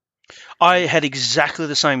 I had exactly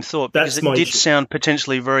the same thought, because it did sound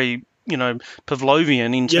potentially very,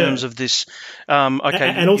 Pavlovian in terms of this.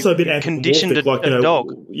 And also a bit conditioned a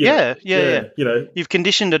dog. Yeah. You've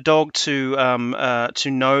conditioned a dog to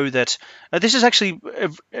know that this is actually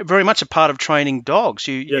very much a part of training dogs.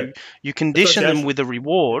 You condition them with a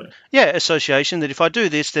reward. Association, that if I do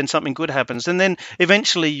this, then something good happens. And then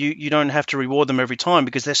eventually you don't have to reward them every time,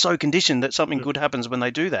 because they're so conditioned that something good happens when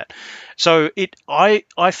they do that. So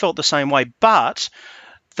I felt the same way, but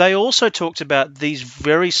they also talked about these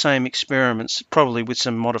very same experiments, probably with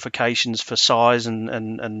some modifications for size and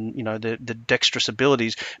the dexterous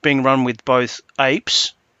abilities, being run with both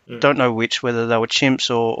apes don't know which, whether they were chimps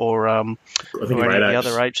or any of the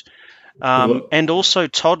other apes, and also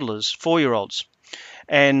toddlers, 4-year-olds.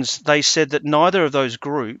 And they said that neither of those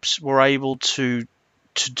groups were able to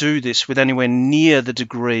do this with anywhere near the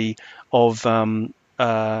degree of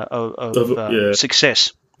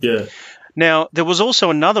success. Yeah. Now, there was also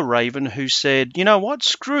another raven who said, you know what,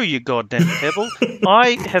 screw you, goddamn pebble.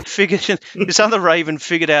 I have this other raven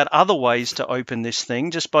figured out other ways to open this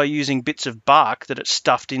thing just by using bits of bark that it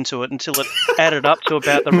stuffed into it until it added up to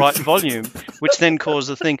about the right volume, which then caused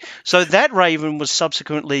the thing. So that raven was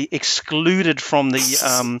subsequently excluded from the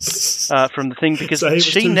thing because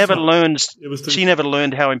she never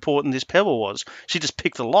learned how important this pebble was. She just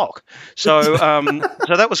picked the lock. So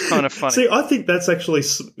so that was kind of funny. See, I think that's actually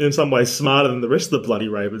in some ways smarter than the rest of the bloody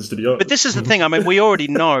ravens, to be honest. But this is the thing. I mean, we already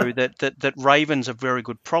know that ravens are very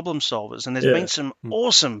good problem solvers, and there's been some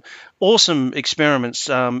awesome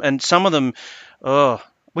experiments, and some of them,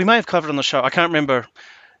 we may have covered on the show. I can't remember.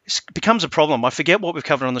 It becomes a problem. I forget what we've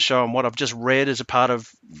covered on the show and what I've just read as a part of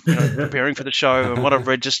preparing for the show and what I've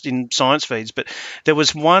read just in science feeds. But there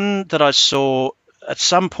was one that I saw at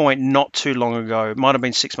some point not too long ago, it might have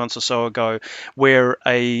been 6 months or so ago, where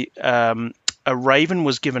a raven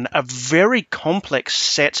was given a very complex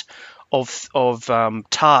set of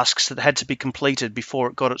tasks that had to be completed before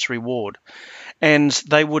it got its reward. And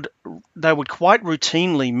they would quite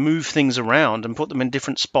routinely move things around and put them in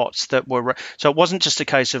different spots that were. So it wasn't just a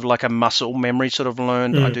case of like a muscle memory sort of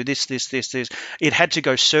learned. I do this. It had to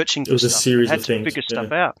go searching for stuff. It was a series of things. Figure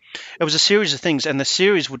stuff out. It was a series of things, and the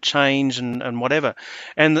series would change and whatever.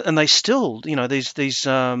 And they still, these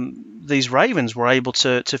ravens were able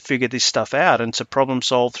to figure this stuff out and to problem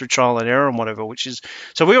solve through trial and error and whatever. Which is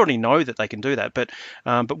so we already know that they can do that. But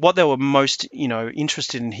what they were most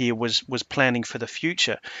interested in here was planning for the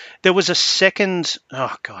future. There was a second.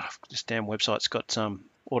 Oh God, this damn website's got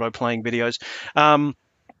auto-playing videos.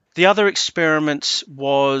 The other experiment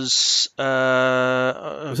was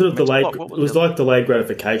sort of delayed. It was like delayed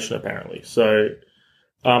gratification, apparently. So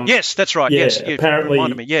yes, that's right. Yeah, yes, apparently.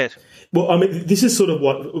 Reminded me. Yeah. Well, I mean, this is sort of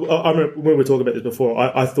what I remember when we were talking about this before.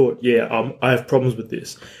 I thought, I have problems with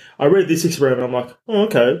this. I read this experiment. I'm like, oh,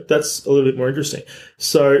 okay, that's a little bit more interesting.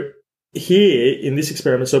 So here in this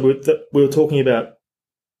experiment, so we were talking about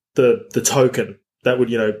the token that would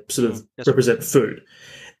sort of represent food,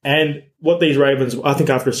 and what these ravens, I think,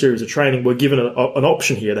 after a series of training, were given an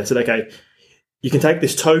option here. They said, okay, you can take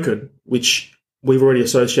this token, which we've already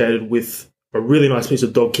associated with a really nice piece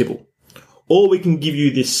of dog kibble, or we can give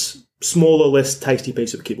you this smaller, less tasty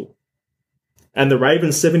piece of kibble. And the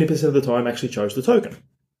ravens 70% of the time actually chose the token.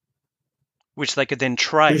 Which they could then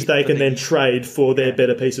trade. Trade for their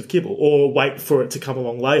better piece of kibble, or wait for it to come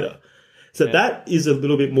along later. So that is a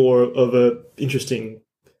little bit more of a interesting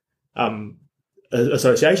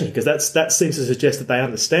association, because that seems to suggest that they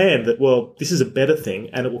understand that, well, this is a better thing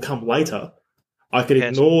and it will come later.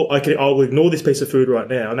 I'll ignore this piece of food right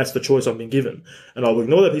now, and that's the choice I've been given, and I'll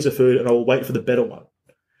ignore that piece of food and I will wait for the better one.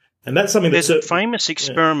 And that's something there's a famous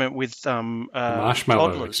experiment with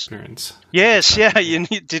marshmallow toddlers. Experience. Yes, yeah.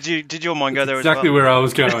 Did your mind go there? Exactly as well? where I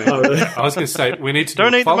was going. Oh, really? I was going to say we need to do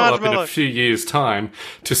a follow up in a few years' time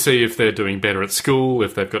to see if they're doing better at school,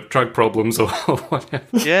 if they've got drug problems or whatever.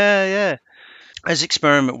 Yeah. As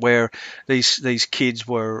experiment where these kids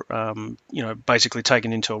were basically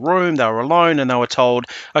taken into a room, they were alone, and they were told,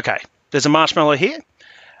 okay, there's a marshmallow here.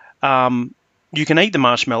 You can eat the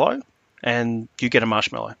marshmallow, and you get a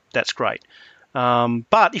marshmallow. That's great.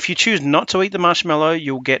 But if you choose not to eat the marshmallow,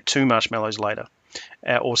 you'll get 2 marshmallows later,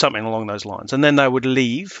 or something along those lines. And then they would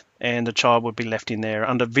leave, and the child would be left in there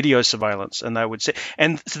under video surveillance, and they would say,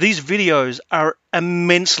 and these videos are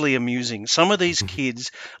immensely amusing. Some of these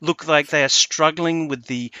kids look like they are struggling with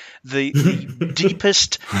the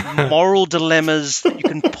deepest moral dilemmas that you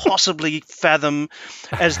can possibly fathom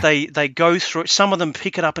as they go through it. Some of them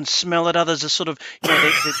pick it up and smell it. Others are sort of,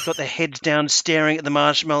 they've got their heads down staring at the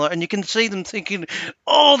marshmallow, and you can see them thinking,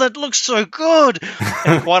 oh, that looks so good.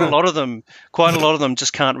 And quite a lot of them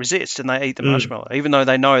just can't resist, and they eat the marshmallow, even though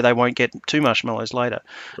they know they won't get 2 marshmallows later.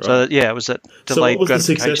 Right. So, it was that delayed gratification. So what was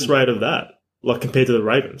the success rate of that? Like, compared to the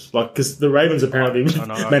ravens? Like, because the ravens apparently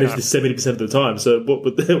managed this 70% of the time. So what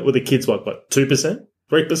were the kids, what 2%?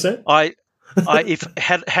 3%? If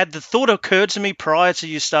had the thought occurred to me prior to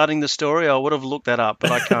you starting the story, I would have looked that up,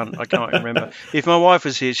 but I can't remember. If my wife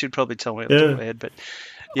was here, she'd probably tell me off the top of my head, but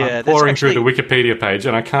I'm pouring through the Wikipedia page,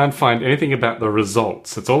 and I can't find anything about the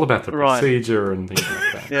results. It's all about the procedure and things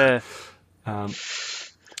like that. Yeah.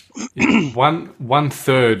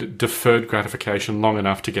 1/3 deferred gratification long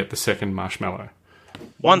enough to get the second marshmallow.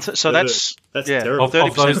 So that's terrible. Of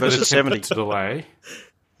those that versus 70 to delay,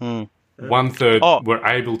 1/3 were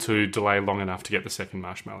able to delay long enough to get the second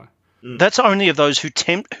marshmallow. That's only of those who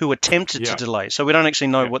attempted to delay. So we don't actually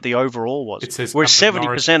know what the overall was. It says whereas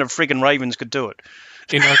 70% of friggin' ravens could do it.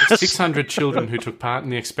 In over 600 children who took part in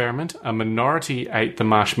the experiment, a minority ate the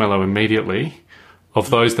marshmallow immediately. Of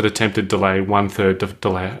those that attempted delay,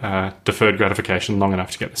 1/3 deferred gratification long enough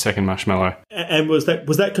to get the second marshmallow. And was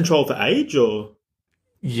that controlled for age or?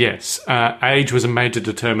 Yes, age was a major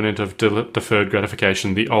determinant of deferred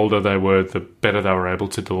gratification. The older they were, the better they were able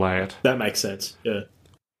to delay it. That makes sense. Yeah.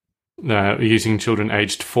 Using children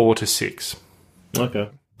aged 4 to 6. Okay,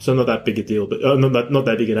 so not that big a deal, but not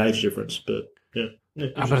that big an age difference, but yeah.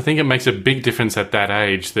 But I think it makes a big difference at that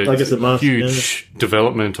age. The I guess it must, huge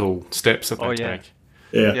developmental steps that they take.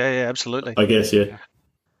 Yeah, absolutely. I guess, yeah.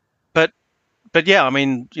 But yeah, I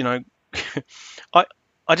mean,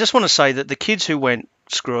 I just want to say that the kids who went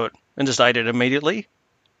screw it and just ate it immediately,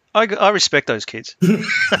 I respect those kids. I'm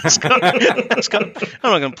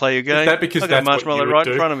not going to play your game. Is that because I got that's marshmallow what you right would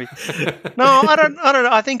in do? front of me. No, I don't know.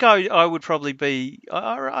 I think I would probably be.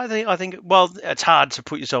 I think. Well, it's hard to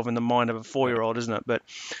put yourself in the mind of a 4-year-old, isn't it?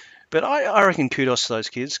 But I reckon kudos to those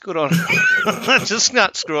kids. Good on them. Just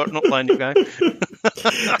not screw it. Not playing your game.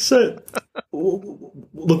 So,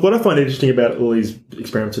 look, what I find interesting about all these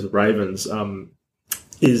experiments with the ravens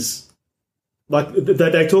is, like,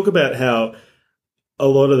 they talk about how a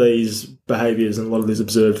lot of these behaviours and a lot of these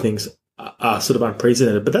observed things are sort of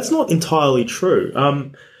unprecedented, but that's not entirely true.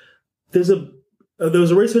 There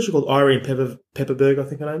was a researcher called Irene Pepperberg, I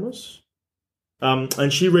think her name was,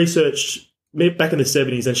 and she researched back in the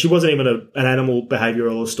 70s, and she wasn't even an animal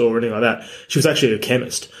behaviouralist or anything like that. She was actually a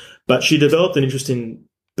chemist, but she developed an interest in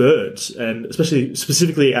birds, and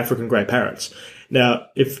specifically African grey parrots. Now,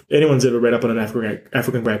 if anyone's ever read up on an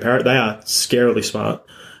African grey parrot, they are scarily smart.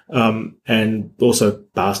 And also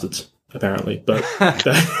bastards, apparently. But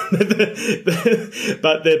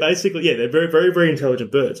they're basically, they're very, very, very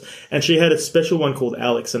intelligent birds. And she had a special one called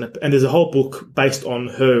Alex, and there's a whole book based on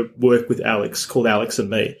her work with Alex called Alex and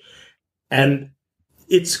Me. And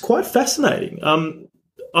it's quite fascinating.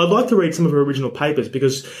 I'd like to read some of her original papers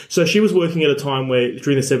because she was working at a time where,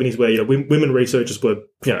 during the 70s, where, women researchers were,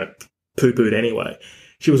 poo-pooed anyway.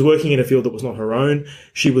 She was working in a field that was not her own.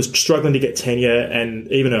 She was struggling to get tenure, and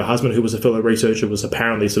even her husband, who was a fellow researcher, was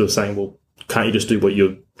apparently sort of saying, well, can't you just do what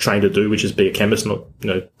you're trained to do, which is be a chemist, not,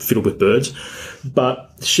 fiddle with birds?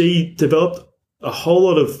 But she developed a whole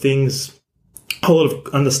lot of things, a whole lot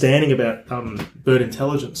of understanding about bird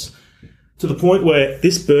intelligence, to the point where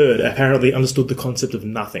this bird apparently understood the concept of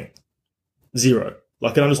nothing. Zero.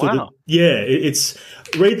 Like, it understood. Wow. It's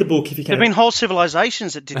read the book if you can. There've been whole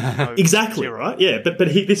civilizations that didn't know. Exactly, zero. right? Yeah, but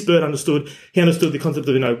this bird understood. He understood the concept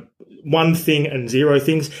of one thing and zero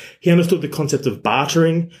things. He understood the concept of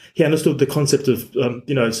bartering. He understood the concept of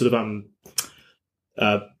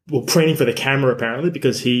preening for the camera, apparently,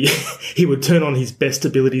 because he would turn on his best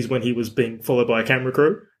abilities when he was being followed by a camera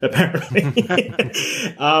crew, apparently.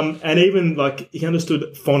 And even, he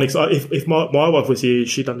understood phonics. If my wife was here,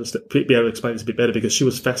 she'd be able to explain this a bit better, because she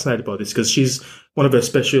was fascinated by this, because she's one of her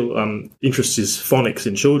special interests is phonics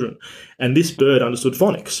in children. And this bird understood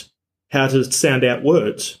phonics, how to sound out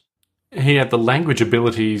words. He had the language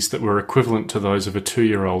abilities that were equivalent to those of a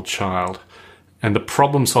 2-year-old child, and the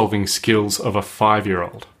problem-solving skills of a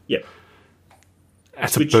 5-year-old. Yep.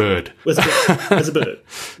 As a bird. As a bird.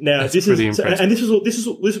 Now, this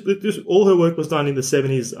is all her work was done in the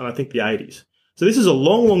 70s and I think the 80s. So this is a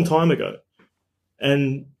long, long time ago.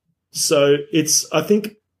 And so I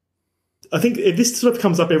think this sort of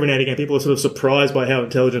comes up every now and again. People are sort of surprised by how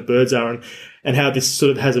intelligent birds are, and how this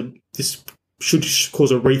sort of this should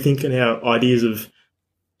cause a rethink in our ideas of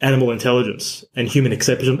animal intelligence and human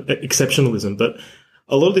exceptionalism. But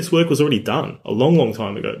a lot of this work was already done a long, long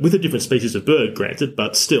time ago with a different species of bird, granted,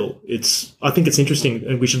 but still, I think it's interesting,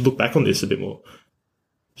 and we should look back on this a bit more.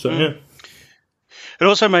 So, yeah. It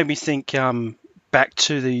also made me think back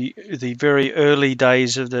to the very early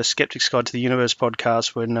days of the Skeptic's Guide to the Universe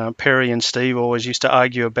podcast, when Perry and Steve always used to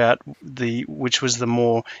argue about which was the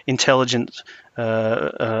more intelligent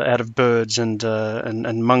out of birds and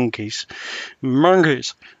monkeys.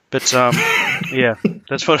 But yeah,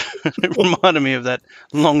 that's what it reminded me of, that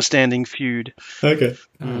long-standing feud. Okay.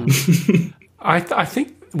 I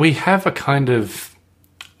think we have a kind of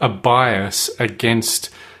a bias against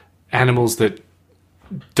animals that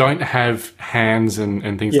don't have hands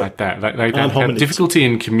and things like that. They don't have difficulty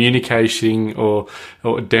in communicating or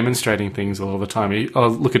demonstrating things a lot of the time.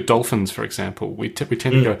 Look at dolphins, for example. We tend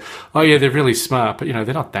to go, oh yeah, they're really smart, but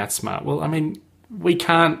they're not that smart. Well, I mean, we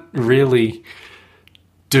can't really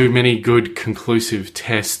do many good conclusive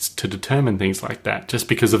tests to determine things like that, just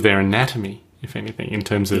because of their anatomy, if anything, in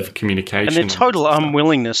terms of communication. And their total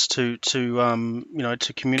unwillingness to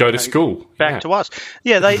communicate. Go to school. Back to us.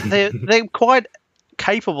 Yeah, they're quite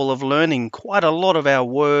capable of learning quite a lot of our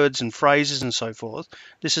words and phrases and so forth.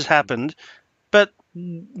 This has happened, but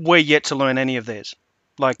we're yet to learn any of theirs.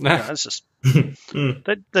 Like, it's just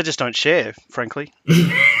they just don't share, frankly.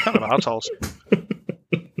 Kind of assholes.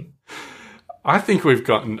 I think we've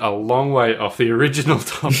gotten a long way off the original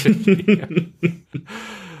topic here.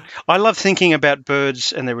 I love thinking about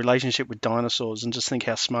birds and their relationship with dinosaurs, and just think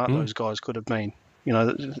how smart those guys could have been. You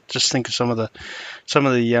know, just think of some of the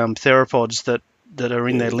theropods that are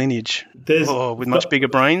in their lineage. With much bigger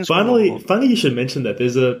brains. Funny you should mention that.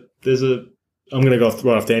 There's a. I'm going to go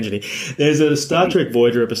right off tangent here. There's a Star Trek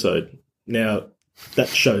Voyager episode. Now, that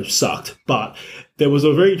show sucked, but there was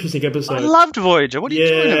a very interesting episode. I loved Voyager. What are you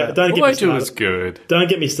talking about? Voyager was good. Don't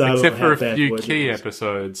get me started. Except for a few Voyager key was.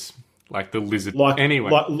 episodes, like the lizard. Anyway,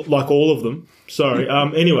 like all of them. Sorry.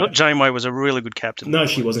 Anyway, Janeway was a really good captain. No,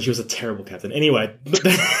 she wasn't. She was a terrible captain. Anyway,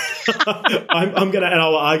 I'm gonna, and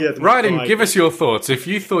I'll argue that. Right, and give us your thoughts. If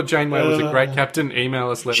you thought Janeway was a great captain, email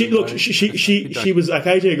us. She was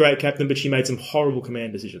occasionally a great captain, but she made some horrible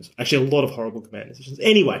command decisions. Actually, a lot of horrible command decisions.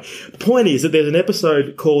 Anyway, the point is that there's an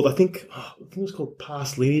episode called I think it was called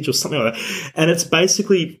Past Lineage or something like that, and it's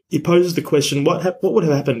basically it poses the question: what would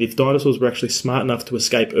have happened if dinosaurs were actually smart enough to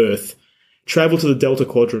escape Earth, travel to the Delta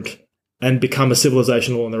Quadrant, and become a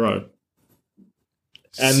civilization all on their own?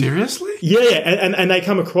 And seriously? Yeah, and they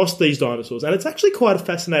come across these dinosaurs, and it's actually quite a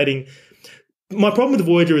fascinating. My problem with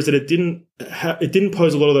Voyager is that it didn't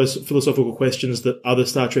pose a lot of those philosophical questions that other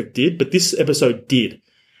Star Trek did, but this episode did,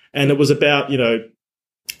 and it was about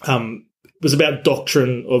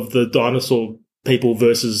doctrine of the dinosaur people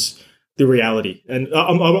versus the reality. And I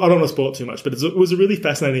don't want to spoil it too much, but it was a really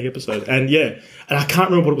fascinating episode, and I can't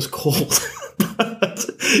remember what it was called. But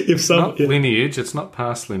not Lineage, it's not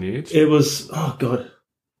Past Lineage. It was god.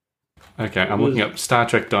 Okay, I'm looking up Star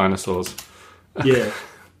Trek dinosaurs. Yeah.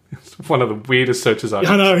 It's one of the weirdest searches I've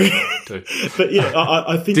I know. do. But yeah,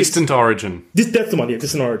 I think Distant Origin. That's the one,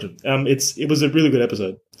 Distant Origin. It was a really good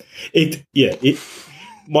episode.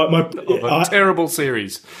 Terrible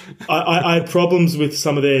series. I had problems with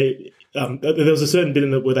some of their there was a certain bit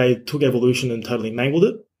in it where they took evolution and totally mangled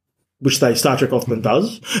it, which Star Trek often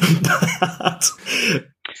does.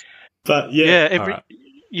 but yeah.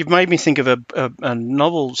 You've made me think of a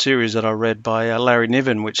novel series that I read by Larry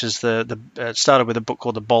Niven, which is started with a book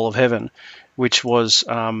called The Bowl of Heaven, which was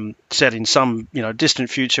set in some distant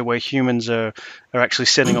future where humans are actually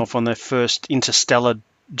setting off on their first interstellar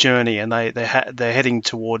journey, and they're heading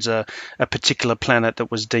towards a particular planet that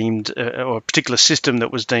was deemed or a particular system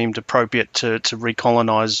that was deemed appropriate to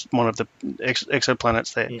recolonize one of the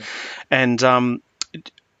exoplanets there. Yeah. And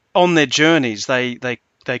on their journeys, they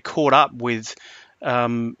caught up with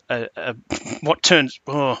what turns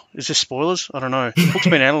is this spoilers? I don't know. The book's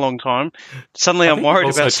been out a long time. Suddenly I'm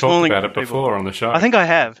worried about spoiling about it before on the show. I think I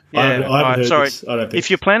have. Yeah. I haven't heard sorry. This. I don't think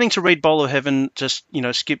if you're planning to read Bowl of Heaven, just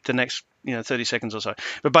skip the next 30 seconds or so.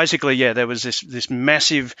 But basically, there was this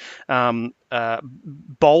massive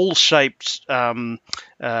bowl-shaped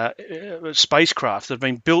spacecraft that had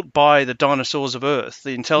been built by the dinosaurs of Earth,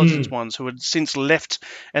 the intelligence ones, who had since left,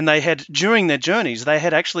 and they had, during their journeys, they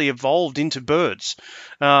had actually evolved into birds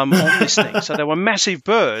on this thing. So they were massive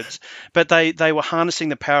birds, but they were harnessing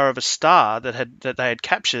the power of a star that they had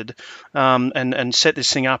captured and set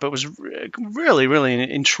this thing up. It was really, really an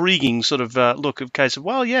intriguing sort of look of case of,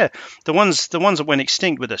 the ones that went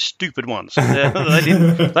extinct were the stupid ones.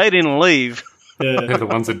 They didn't leave. Yeah. They're the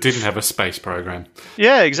ones that didn't have a space program.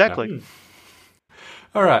 Yeah, exactly.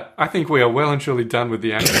 All right. I think we are well and truly done with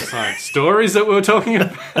the actual science stories that we were talking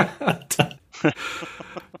about.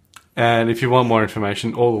 And if you want more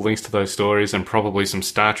information, all the links to those stories and probably some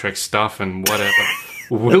Star Trek stuff and whatever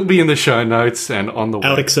will be in the show notes and on the web.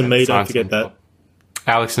 Alex and Me, don't forget that.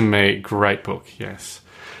 Alex and Me, great book, yes.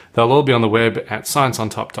 They'll all be on the web at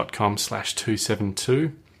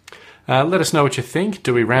scienceontop.com/272. Let us know what you think.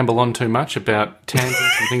 Do we ramble on too much about tangents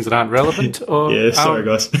and things that aren't relevant? Or, yeah, sorry,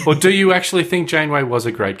 guys. Or do you actually think Janeway was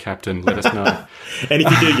a great captain? Let us know. And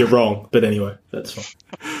if you do, you're wrong. But anyway, that's fine.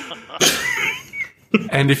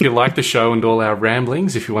 And if you like the show and all our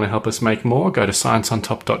ramblings, if you want to help us make more, go to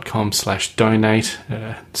scienceontop.com/donate.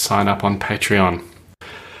 Sign up on Patreon.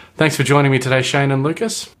 Thanks for joining me today, Shane and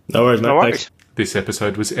Lucas. No worries, mate. No worries. Thanks. This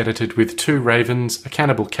episode was edited with 2 ravens, a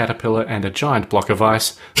cannibal caterpillar, and a giant block of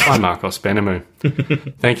ice by Marcos Benamu.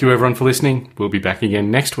 Thank you, everyone, for listening. We'll be back again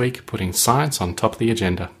next week, putting science on top of the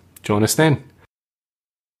agenda. Join us then.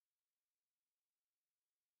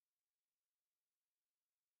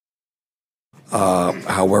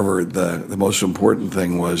 However, the most important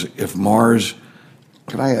thing was if Mars.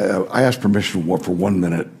 Can I ask permission for 1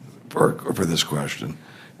 minute for this question,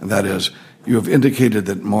 and that is, you have indicated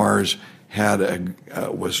that Mars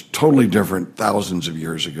was totally different thousands of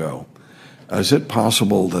years ago. Is it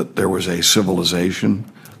possible that there was a civilization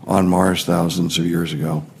on Mars thousands of years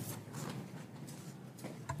ago?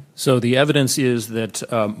 So the evidence is that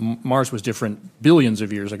Mars was different billions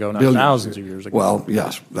of years ago, not thousands of years ago. Well,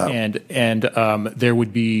 yes, there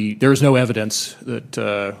is no evidence that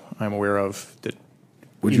I'm aware of that.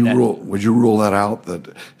 Would you rule that out?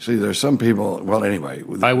 That see, there's some people. Well, anyway,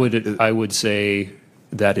 I would say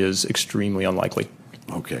that is extremely unlikely.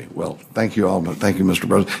 Okay. Well, thank you all. Thank you, Mr.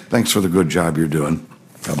 President. Thanks for the good job you're doing.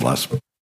 God bless.